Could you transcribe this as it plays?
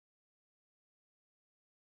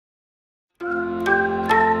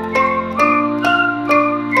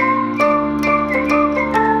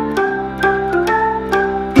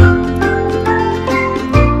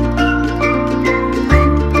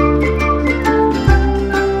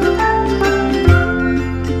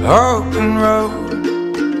road,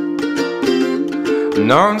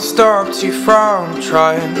 none stopped you from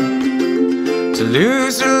trying to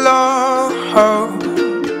lose your love,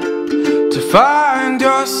 to find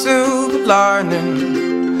your silver lining.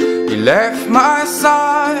 You left my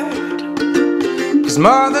side, 'cause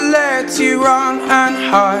mother let you run and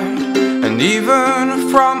hide. And even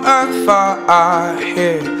from afar I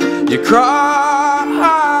hear you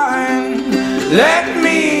crying. Let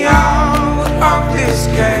me out of this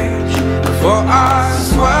cage before I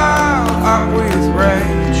swell up with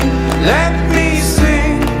rage. Let me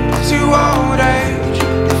sing to old age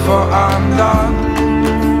before I'm done.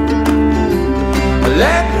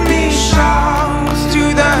 Let me shout to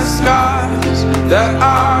the skies that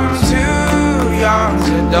I'm too young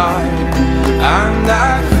to die, and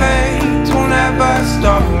that fate will never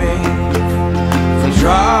stop me from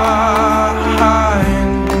trying.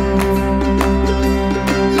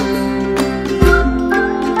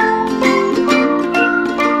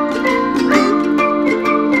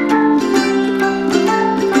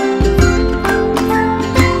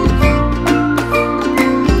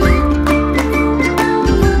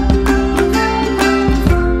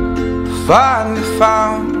 Finally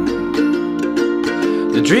found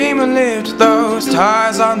the dream and lived those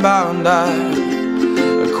ties unbound. A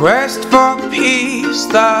quest for peace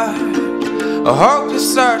that a hopeless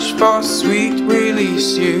search for sweet release.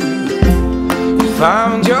 You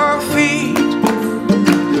found your feet,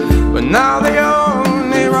 but now they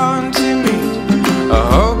only run to meet a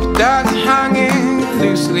hope that's hanging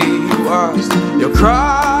loosely was your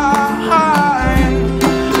crying.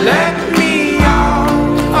 Let me out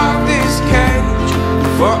of this cage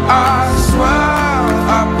before I swell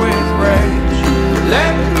up with rage.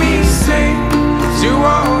 Let me sing to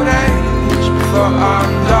old age before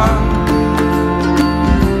I'm done.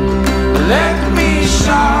 Let me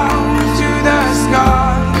shout to the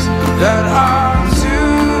skies that I'm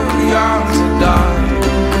too young to die,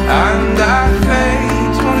 and that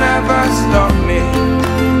fate will never stop me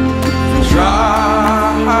from trying.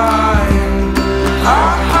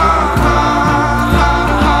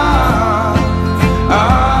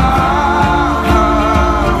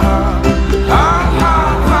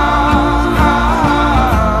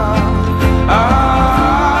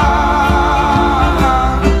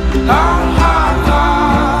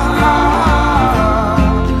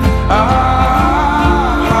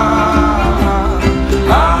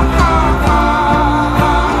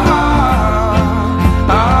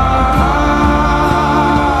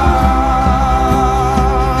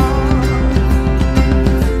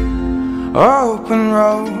 Open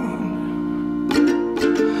road,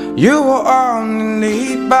 you were on the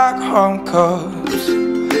lead back home, 'cause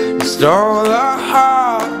you stole a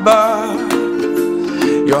heart, but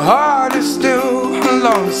your heart is still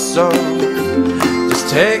alone. So just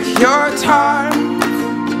take your time,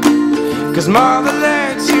 'cause mother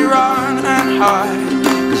lets you run and hide,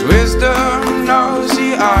 'cause wisdom knows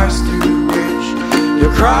the eyes through which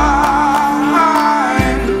you're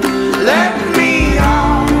crying. Let me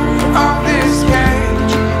out of this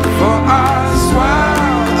cage before I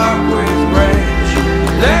swell up with rage.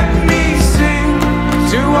 Let me sing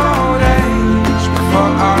to old age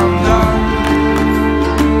before I'm done.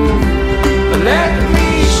 Let me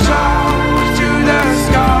shout to the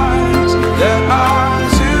skies that I'm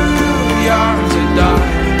too young to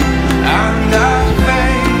die, and that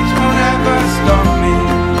fate will never stop me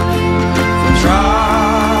from trying.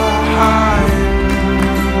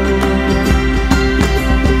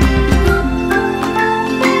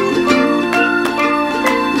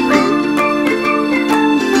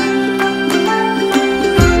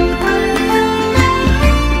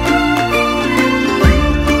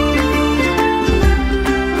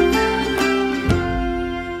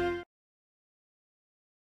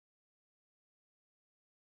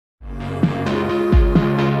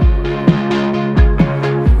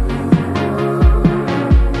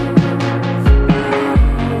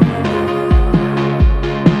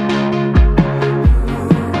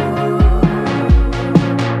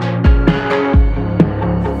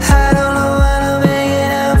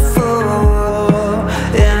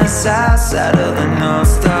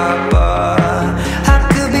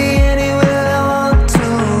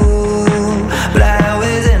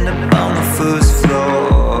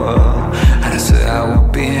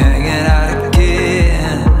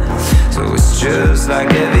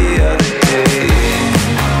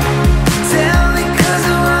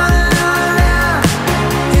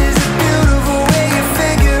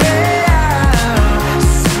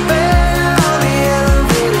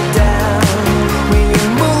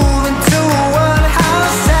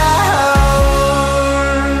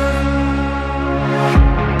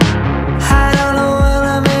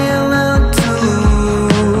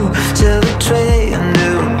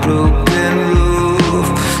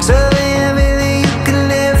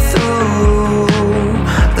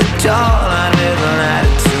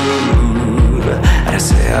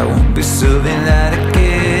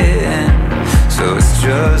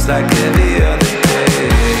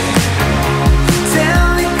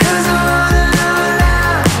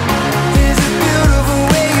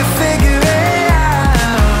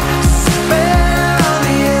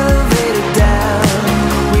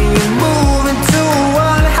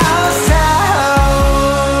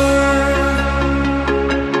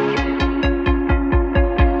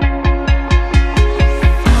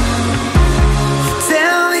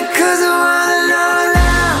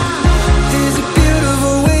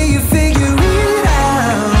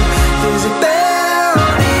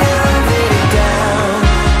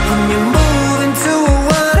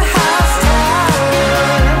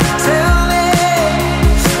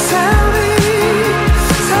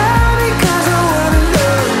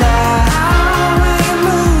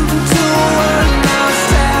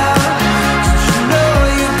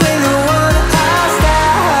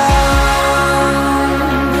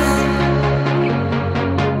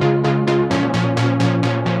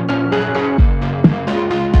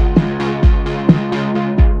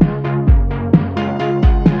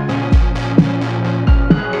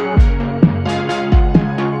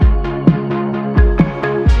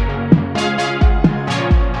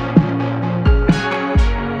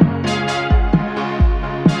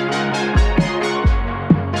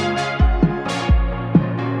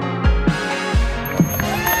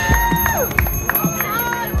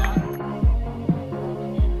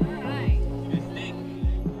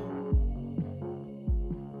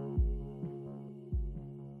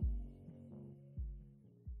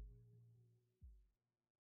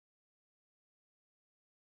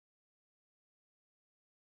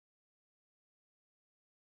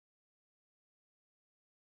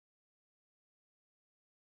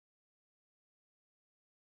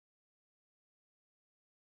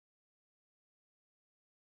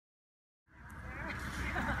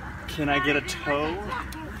 Can I get a tow?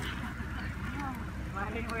 Why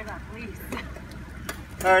did you wear that, please?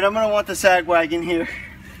 Alright, I'm gonna want the sag wagon here.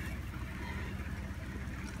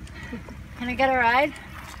 Can I get a ride?